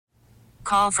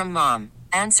Call from mom.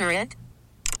 Answer it.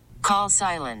 Call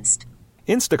silenced.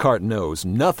 Instacart knows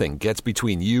nothing gets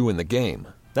between you and the game.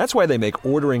 That's why they make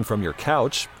ordering from your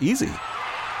couch easy.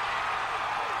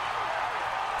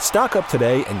 Stock up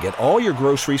today and get all your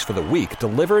groceries for the week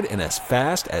delivered in as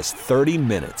fast as 30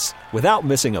 minutes without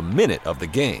missing a minute of the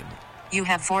game. You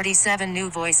have 47 new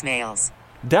voicemails.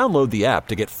 Download the app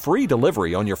to get free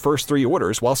delivery on your first 3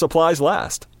 orders while supplies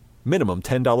last. Minimum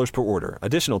 $10 per order.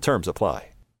 Additional terms apply.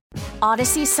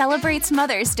 Odyssey celebrates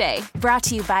Mother's Day, brought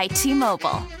to you by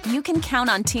T-Mobile. You can count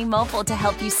on T-Mobile to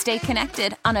help you stay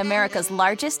connected on America's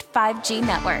largest 5G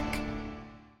network.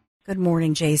 Good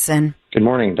morning, Jason. Good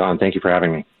morning, Dawn. Thank you for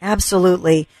having me.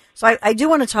 Absolutely. So I do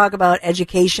want to talk about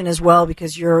education as well,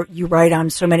 because you write on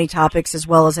so many topics as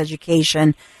well as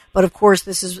education. But of course,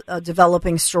 this is a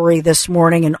developing story this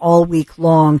morning and all week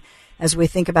long as we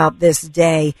think about this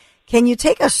day. Can you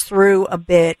take us through a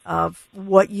bit of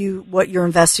what your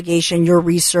investigation, your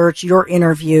research, your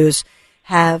interviews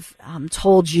have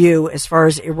told you as far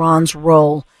as Iran's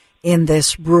role in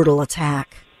this brutal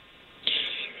attack?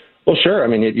 Well, sure. I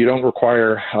mean, you don't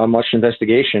require much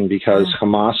investigation because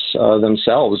Hamas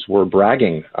themselves were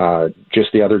bragging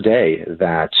just the other day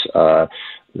that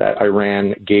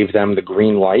Iran gave them the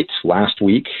green light last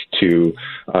week to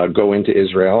go into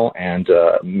Israel and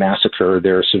massacre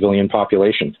their civilian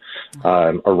population.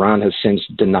 Iran has since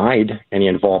denied any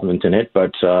involvement in it,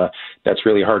 but that's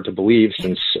really hard to believe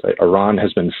since Iran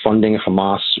has been funding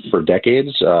Hamas for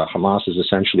decades. Hamas is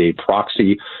essentially a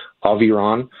proxy of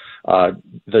Iran.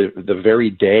 The very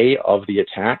day of the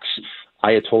attacks,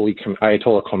 Ayatollah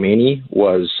Khomeini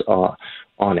was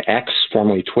on X,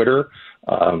 formerly Twitter,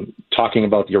 talking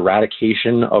about the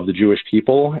eradication of the Jewish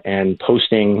people and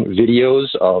posting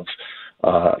videos of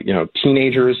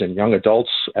teenagers and young adults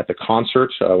at the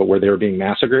concert where they were being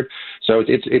massacred. So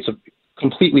it's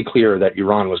completely clear that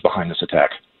Iran was behind this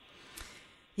attack.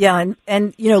 Yeah,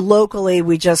 and locally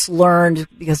we just learned,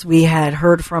 because we had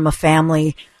heard from a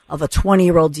family of a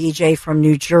 20-year-old DJ from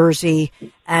New Jersey,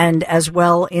 and as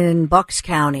well in Bucks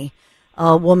County,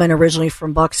 a woman originally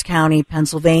from Bucks County,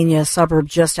 Pennsylvania, a suburb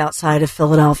just outside of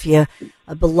Philadelphia,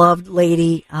 a beloved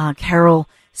lady, Carol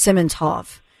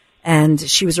Simintov. And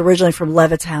she was originally from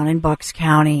Levittown in Bucks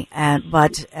County,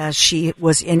 but she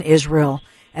was in Israel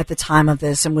at the time of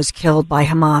this and was killed by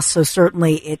Hamas. So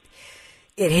certainly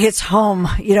it hits home,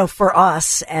 for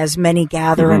us as many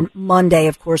gather. Mm-hmm. And Monday,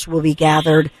 of course, will be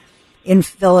gathered in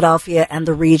Philadelphia and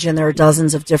the region. There are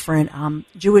dozens of different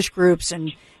Jewish groups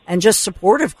and just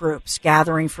supportive groups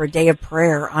gathering for a day of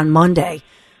prayer on Monday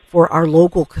for our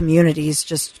local communities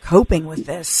just coping with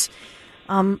this.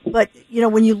 But,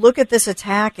 when you look at this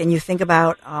attack and you think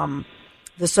about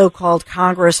the so-called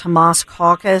Congress Hamas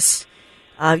caucus,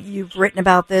 you've written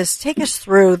about this. Take us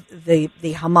through the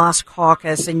Hamas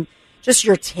caucus and just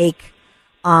your take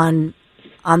on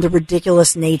the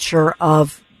ridiculous nature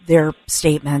of their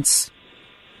statements.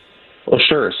 Well,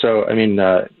 sure. So, I mean,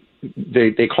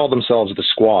 they call themselves the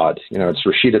Squad. It's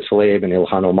Rashida Tlaib and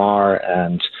Ilhan Omar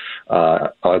and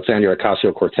Alexandria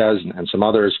Ocasio-Cortez and some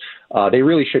others. They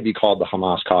really should be called the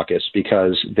Hamas Caucus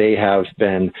because they have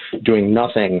been doing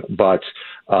nothing but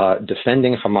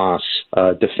defending Hamas,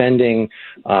 defending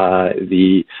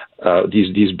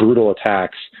these brutal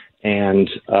attacks, and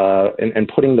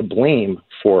putting the blame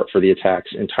for the attacks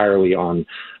entirely on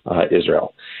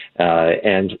Israel.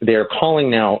 And they're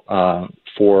calling now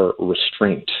for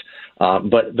restraint.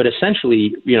 But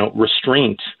essentially,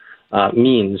 restraint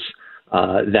means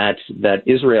that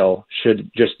Israel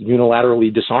should just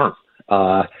unilaterally disarm,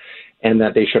 and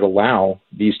that they should allow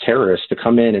these terrorists to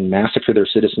come in and massacre their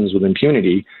citizens with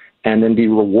impunity and then be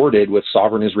rewarded with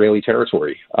sovereign Israeli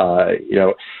territory.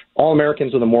 All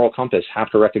Americans with a moral compass have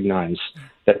to recognize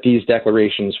that these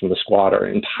declarations from the Squad are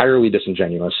entirely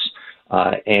disingenuous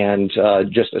and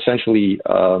just essentially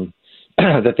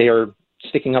that they are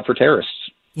sticking up for terrorists.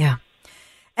 Yeah.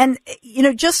 And,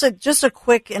 just a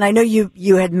quick, and I know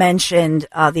you had mentioned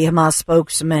the Hamas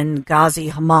spokesman, Ghazi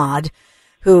Hamad,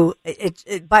 who,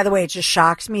 by the way, it just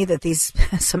shocks me that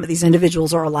some of these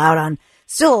individuals are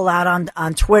still allowed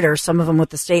on Twitter, some of them with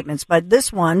the statements. But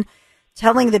this one,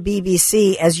 telling the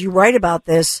BBC, as you write about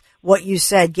this, what you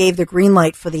said gave the green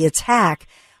light for the attack.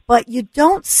 But you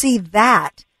don't see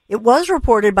that. It was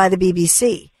reported by the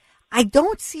BBC. I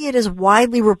don't see it as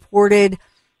widely reported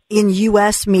in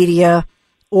U.S. media,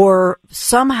 or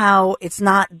somehow it's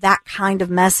not that kind of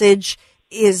message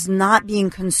is not being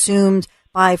consumed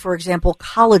by, for example,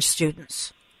 college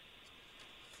students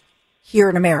here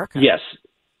in America. Yes.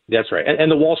 That's right. And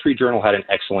the Wall Street Journal had an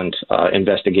excellent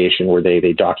investigation where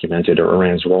they documented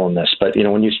Iran's role in this. But,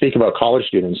 when you speak about college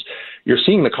students, you're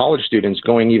seeing the college students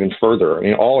going even further. I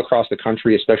mean, all across the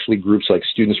country, especially groups like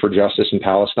Students for Justice in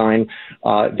Palestine,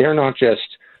 they're not just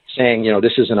saying,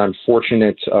 this is an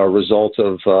unfortunate result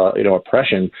of,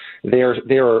 oppression. They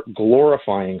are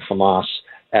glorifying Hamas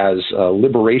as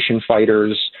liberation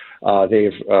fighters.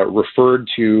 They've referred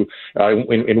to,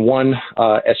 in one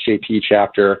SJP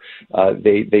chapter,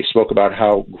 they spoke about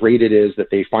how great it is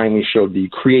that they finally showed the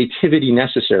creativity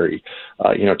necessary,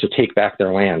 to take back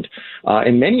their land.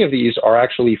 And many of these are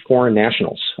actually foreign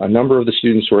nationals. A number of the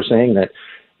students who are saying that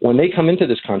when they come into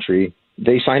this country,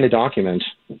 they sign a document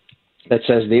that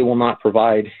says they will not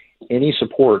provide any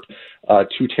support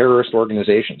to terrorist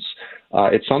organizations.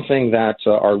 It's something that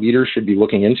our leaders should be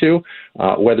looking into,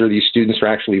 whether these students are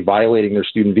actually violating their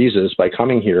student visas by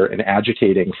coming here and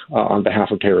agitating on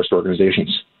behalf of terrorist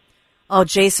organizations. Oh,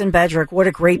 Jason Bedrick, what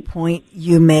a great point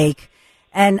you make.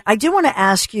 And I do want to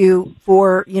ask you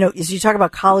for, as you talk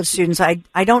about college students,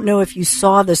 I don't know if you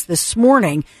saw this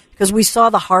morning, because we saw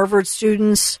the Harvard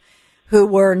students who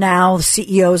were now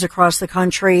CEOs across the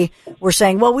country were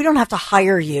saying, well, we don't have to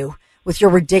hire you with your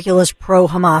ridiculous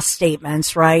pro-Hamas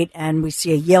statements, right? And we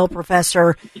see a Yale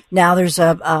professor. Now there's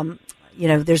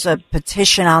there's a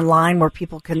petition online where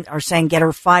people are saying get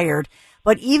her fired.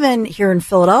 But even here in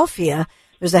Philadelphia,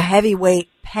 there's a heavyweight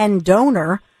Penn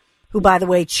donor who, by the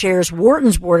way, chairs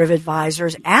Wharton's board of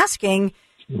advisors, asking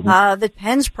that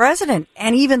Penn's president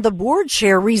and even the board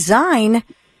chair resign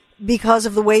because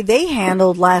of the way they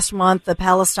handled last month the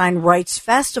Palestine Rights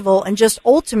Festival and just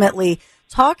ultimately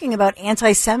talking about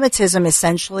anti-Semitism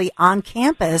essentially on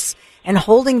campus and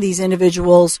holding these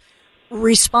individuals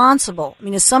responsible. I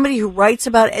mean, as somebody who writes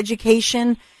about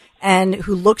education and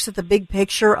who looks at the big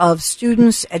picture of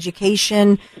students,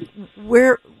 education,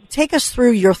 take us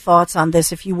through your thoughts on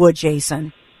this, if you would,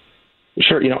 Jason.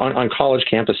 Sure. On college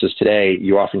campuses today,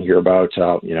 you often hear about,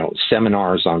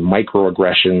 seminars on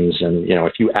microaggressions. And,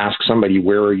 if you ask somebody,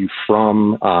 where are you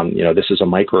from? This is a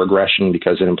microaggression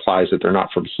because it implies that they're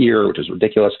not from here, which is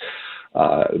ridiculous.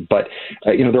 But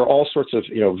there are all sorts of,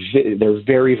 they're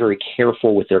very, very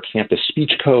careful with their campus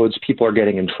speech codes. People are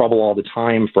getting in trouble all the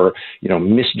time for,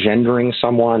 misgendering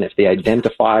someone if they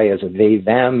identify as a they,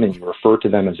 them, and you refer to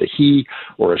them as a he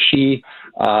or a she.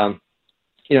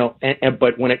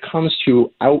 But when it comes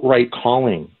to outright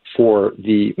calling for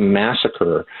the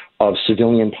massacre of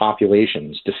civilian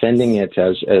populations, defending it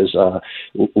as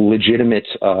legitimate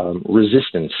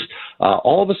resistance,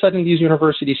 all of a sudden these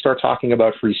universities start talking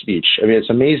about free speech. I mean, it's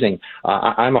amazing.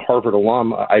 I'm a Harvard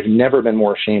alum. I've never been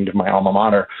more ashamed of my alma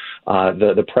mater.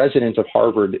 The president of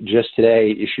Harvard just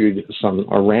today issued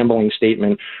a rambling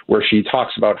statement where she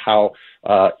talks about how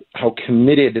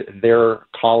committed their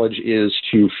college is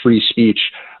to free speech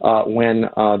when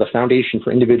the Foundation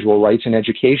for Individual Rights in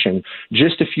Education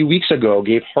just a few weeks ago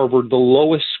gave Harvard the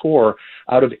lowest score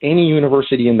out of any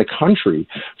university in the country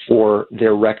for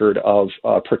their record of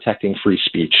protecting free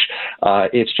speech.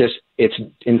 It's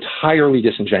entirely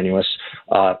disingenuous.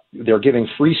 They're giving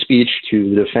free speech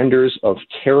to the defenders of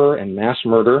terror and mass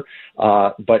murder,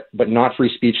 but not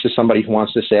free speech to somebody who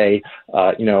wants to say,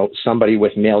 somebody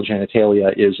with male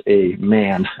genitalia is a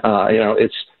man.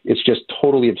 It's just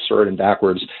totally absurd and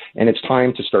backwards, and it's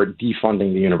time to start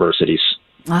defunding the universities.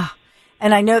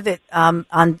 And I know that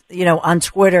on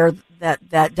Twitter that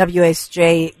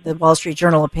WSJ, the Wall Street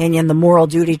Journal opinion, the moral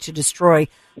duty to destroy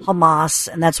Hamas,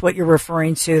 and that's what you're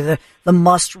referring to, the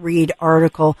must-read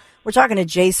article. We're talking to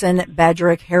Jason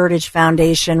Bedrick, Heritage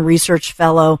Foundation Research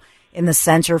Fellow in the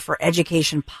Center for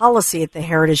Education Policy at the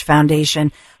Heritage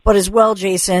Foundation. But as well,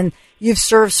 Jason, you've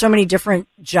served so many different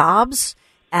jobs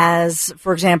as,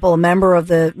 for example, a member of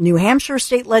the New Hampshire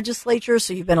state legislature.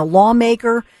 So you've been a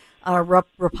lawmaker, a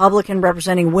Republican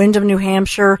representing Windham, New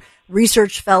Hampshire,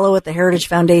 research fellow at the Heritage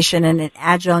Foundation, and an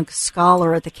adjunct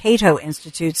scholar at the Cato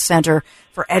Institute Center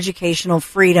for Educational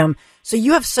Freedom. So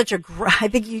you have such I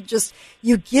think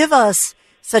you give us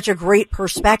such a great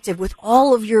perspective with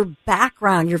all of your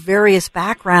background, your various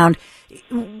background.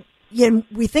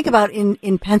 We think about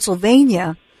in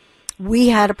Pennsylvania, we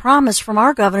had a promise from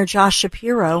our governor, Josh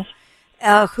Shapiro,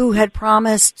 who had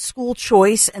promised school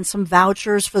choice and some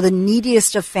vouchers for the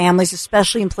neediest of families,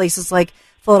 especially in places like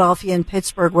Philadelphia and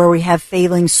Pittsburgh, where we have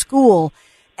failing school.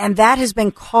 And that has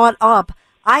been caught up,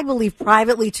 I believe,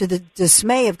 privately to the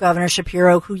dismay of Governor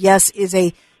Shapiro, who, yes, is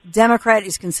a Democrat,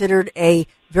 is considered a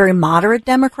very moderate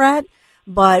Democrat,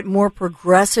 but more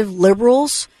progressive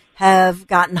liberals have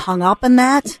gotten hung up in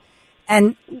that.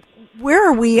 And where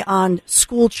are we on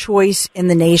school choice in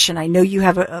the nation? I know you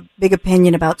have a big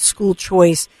opinion about school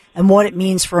choice and what it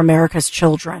means for America's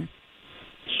children.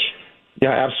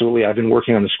 Yeah, absolutely. I've been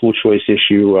working on the school choice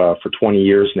issue for 20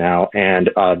 years now, and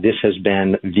this has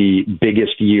been the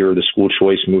biggest year the school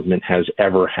choice movement has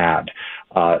ever had.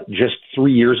 Just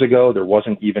 3 years ago, there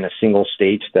wasn't even a single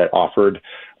state that offered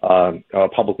a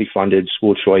publicly funded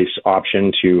school choice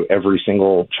option to every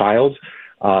single child.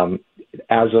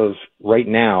 As of right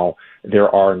now,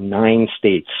 there are 9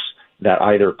 states that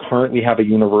either currently have a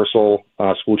universal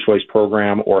school choice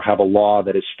program or have a law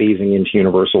that is phasing into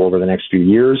universal over the next few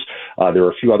years. There are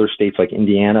a few other states like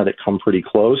Indiana that come pretty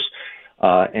close.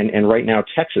 And right now,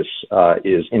 Texas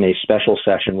is in a special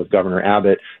session with Governor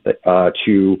Abbott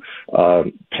to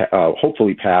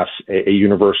hopefully pass a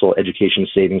universal education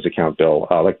savings account bill,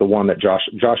 like the one that Josh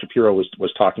Shapiro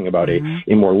was talking about,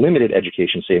 a more limited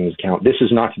education savings account. This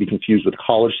is not to be confused with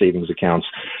college savings accounts.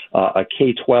 A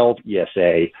K-12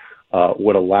 ESA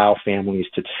would allow families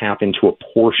to tap into a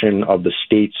portion of the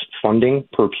state's funding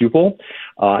per pupil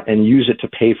and use it to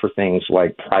pay for things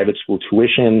like private school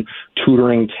tuition,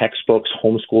 tutoring, textbooks,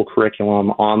 homeschool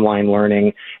curriculum, online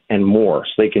learning, and more.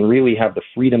 So they can really have the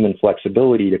freedom and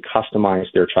flexibility to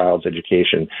customize their child's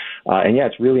education. And yeah,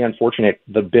 it's really unfortunate.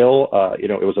 The bill, it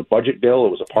was a budget bill.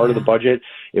 It was a part of the budget.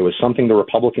 It was something the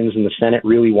Republicans in the Senate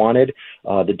really wanted.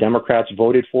 The Democrats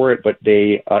voted for it, but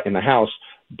they, in the House,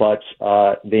 but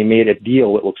they made a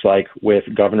deal, it looks like, with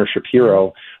Governor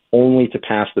Shapiro only to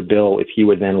pass the bill if he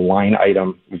would then line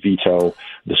item veto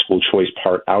the school choice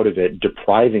part out of it,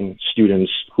 depriving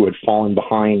students who had fallen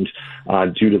behind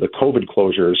due to the COVID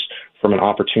closures from an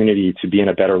opportunity to be in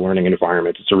a better learning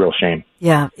environment. It's a real shame.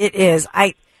 Yeah, it is.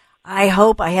 I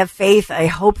hope, I have faith, I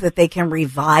hope that they can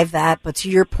revive that. But to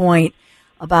your point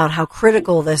about how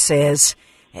critical this is,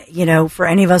 you know, for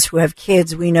any of us who have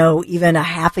kids, we know even a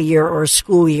half a year or a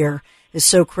school year is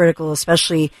so critical,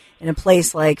 especially in a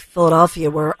place like Philadelphia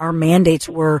where our mandates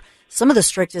were some of the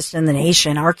strictest in the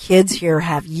nation. Our kids here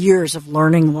have years of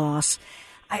learning loss.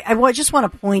 I just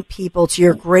want to point people to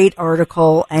your great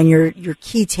article and your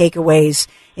key takeaways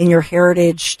in your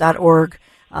heritage.org,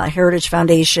 Heritage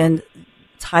Foundation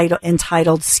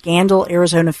entitled Scandal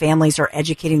Arizona Families Are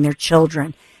Educating Their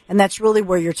Children. And that's really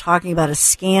where you're talking about a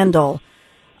scandal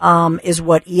is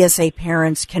what ESA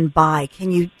parents can buy.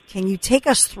 Can you take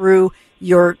us through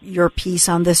your piece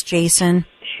on this, Jason?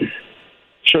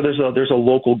 Sure. There's a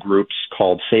local group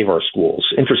called Save Our Schools.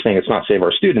 Interesting. It's not Save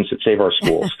Our Students. It's Save Our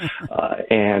Schools.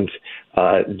 And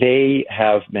they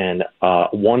have been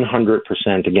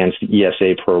 100% against the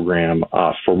ESA program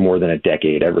for more than a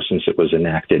decade, ever since it was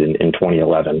enacted in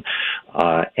 2011.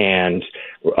 And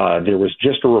there was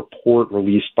just a report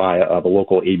released by the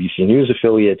local ABC News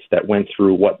affiliate that went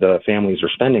through what the families are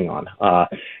spending on.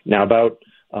 Now, about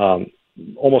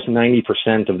almost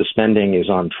 90% of the spending is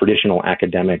on traditional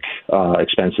academic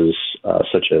expenses,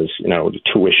 such as,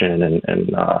 tuition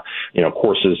and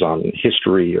courses on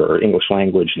history or English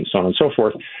language and so on and so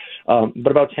forth. But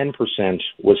about 10%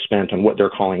 was spent on what they're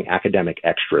calling academic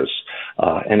extras.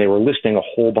 And they were listing a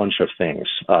whole bunch of things,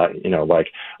 like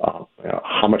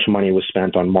how much money was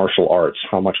spent on martial arts,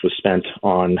 how much was spent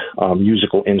on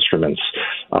musical instruments,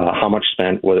 how much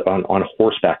spent was on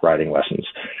horseback riding lessons.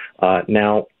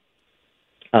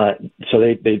 So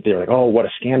they're like, oh, what a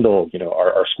scandal.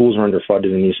 Our schools are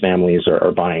underfunded and these families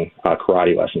are buying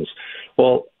karate lessons.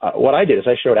 Well, what I did is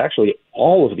I showed actually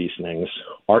all of these things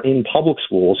are in public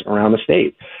schools around the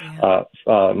state. Yeah.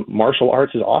 Martial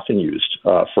arts is often used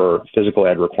for physical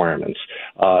ed requirements.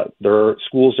 There are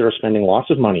schools that are spending lots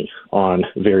of money on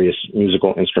various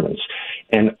musical instruments.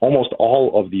 And almost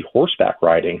all of the horseback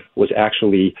riding was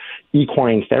actually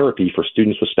equine therapy for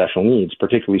students with special needs,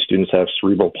 particularly students who have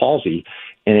cerebral palsy.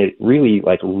 And it really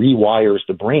rewires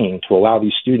the brain to allow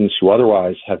these students who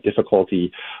otherwise have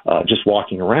difficulty just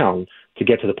walking around to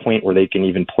get to the point where they can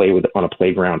even play on a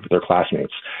playground with their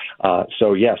classmates.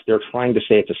 So yes, they're trying to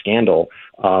say it's a scandal,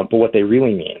 but what they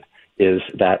really mean is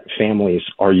that families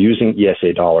are using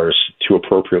ESA dollars to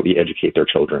appropriately educate their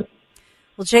children.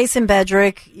 Well, Jason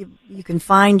Bedrick, you can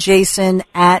find Jason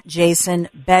at Jason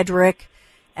Bedrick.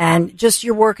 And just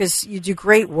your work you do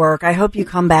great work. I hope you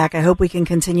come back. I hope we can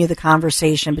continue the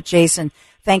conversation. But Jason,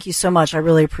 thank you so much. I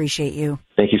really appreciate you.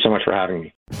 Thank you so much for having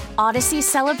me. Odyssey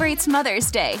celebrates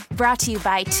Mother's Day, brought to you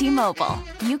by T-Mobile.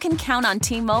 You can count on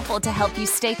T-Mobile to help you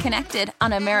stay connected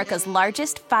on America's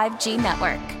largest 5G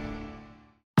network.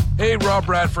 Hey, Rob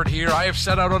Bradford here. I have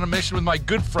set out on a mission with my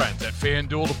good friends at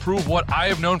FanDuel to prove what I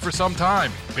have known for some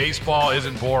time. Baseball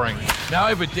isn't boring. Now I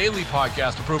have a daily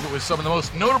podcast to prove it with some of the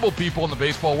most notable people in the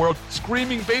baseball world,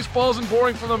 screaming baseball isn't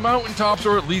boring from the mountaintops,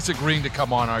 or at least agreeing to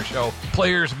come on our show.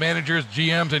 Players, managers,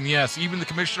 GMs, and yes, even the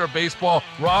commissioner of baseball,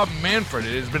 Rob Manfred.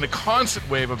 It has been a constant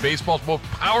wave of baseball's most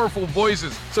powerful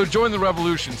voices. So join the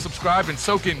revolution. Subscribe and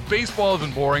soak in Baseball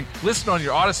Isn't Boring. Listen on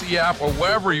your Odyssey app or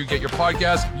wherever you get your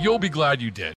podcasts. You'll be glad you did.